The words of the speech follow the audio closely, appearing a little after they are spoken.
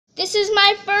This is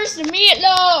my first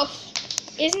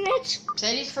meatloaf, isn't it?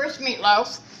 Sadie's first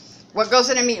meatloaf. What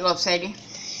goes in a meatloaf, Sadie?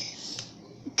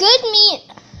 Good meat,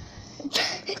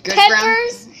 Good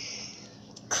peppers,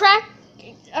 cracker,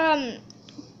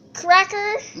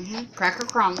 cracker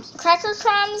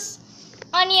crumbs,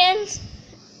 onions,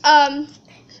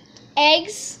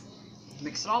 eggs.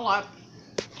 Mix it all up.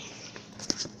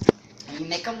 And you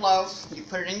make a loaf. You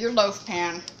put it in your loaf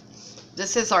pan.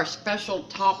 This is our special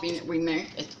topping that we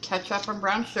make. It's ketchup and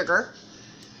brown sugar.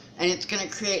 And it's going to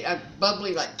create a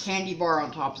bubbly, like, candy bar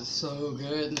on top. It's so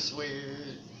good and sweet.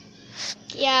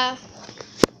 Yeah.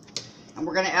 And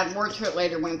we're going to add more to it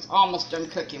later when it's almost done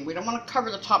cooking. We don't want to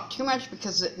cover the top too much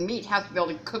because the meat has to be able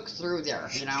to cook through there,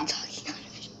 you know?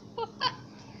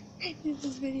 This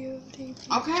is videotaping.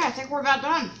 Okay, I think we're about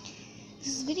done.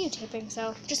 This is videotaping,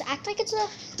 so just act like it's a...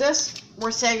 This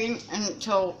we're saving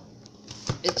until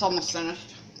it's almost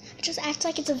finished. Just act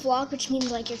like it's a vlog, which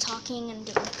means like you're talking and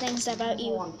doing things about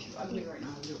you. I'm doing right now.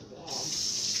 I'm doing a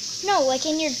vlog. No, like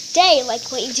in your day,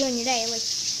 like what you do in your day. Like,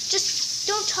 just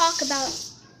don't talk about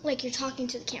like you're talking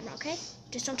to the camera, okay?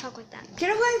 Just don't talk like that.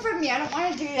 Get away from me. I don't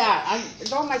want to do that. I'm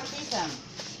throwing my teeth in.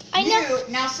 I know.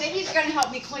 Now Sadie's going to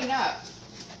help me clean up.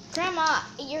 Grandma,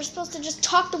 you're supposed to just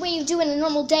talk the way you do in a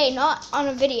normal day, not on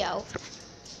a video.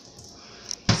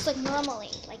 Just like normally,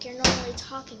 like you're normally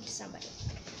talking to somebody.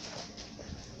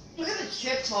 Look at the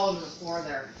chips all over the floor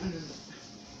there.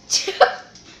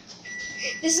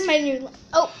 This is my new...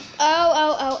 Oh,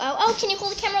 can you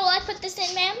hold the camera while I put this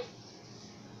in, ma'am?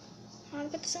 Want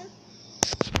to put this in?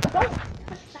 Don't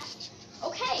touch that.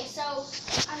 Okay, so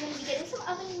I'm going to be getting some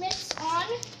oven mitts on,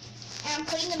 and I'm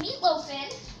putting the meatloaf in.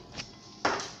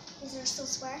 Is there still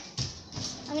square?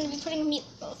 I'm going to be putting the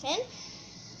meatloaf in.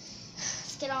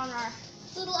 Let's get on our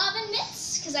little oven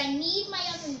mitts, because I need my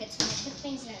oven mitts when I put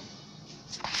things in.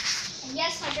 And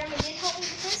yes, my grandma did help me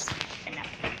with this, but no.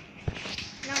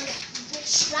 Now I'm going to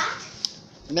which rack?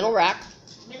 Middle rack.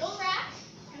 Middle rack.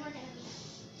 And we're going to be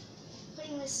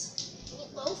putting this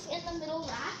meatloaf in the middle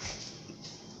rack.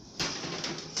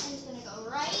 And it's going to go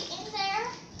right in there.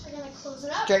 We're going to close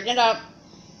it up. Straighten it up.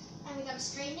 And we got to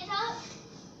straighten it up.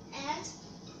 And...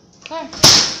 Okay.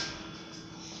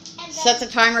 And then, Set the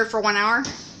timer for 1 hour.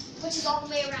 which is all the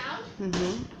way around.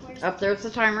 Mm-hmm. Up there's the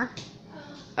timer.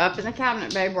 Up in the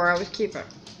cabinet, babe, where I always keep it.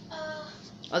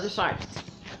 Other side.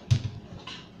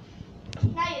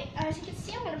 Now, as you can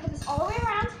see, I'm going to put this all the way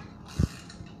around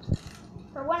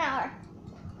for 1 hour.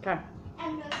 Okay. And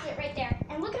I'm going to sit right there.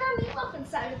 And look at our meatloaf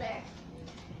inside of there.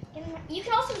 And you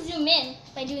can also zoom in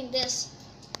by doing this.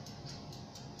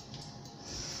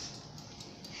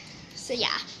 So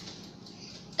yeah.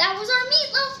 That was our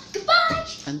meatloaf. Goodbye.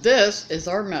 And this is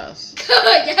our mess.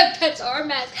 Yeah, that's our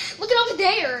mess. Look at over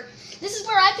there. This is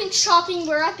where I've been shopping,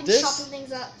 chopping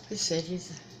things up. This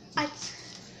Sadie's.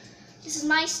 This is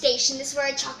my station. This is where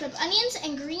I chopped up onions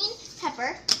and green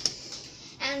pepper.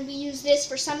 And we use this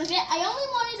for some of it. I only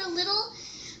wanted a little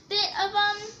bit of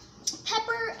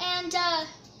pepper and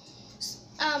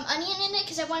onion in it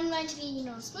because I wanted mine to be, you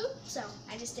know, smooth. So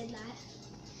I just did that.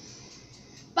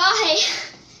 Bye.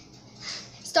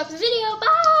 Stop the video.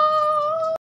 Bye.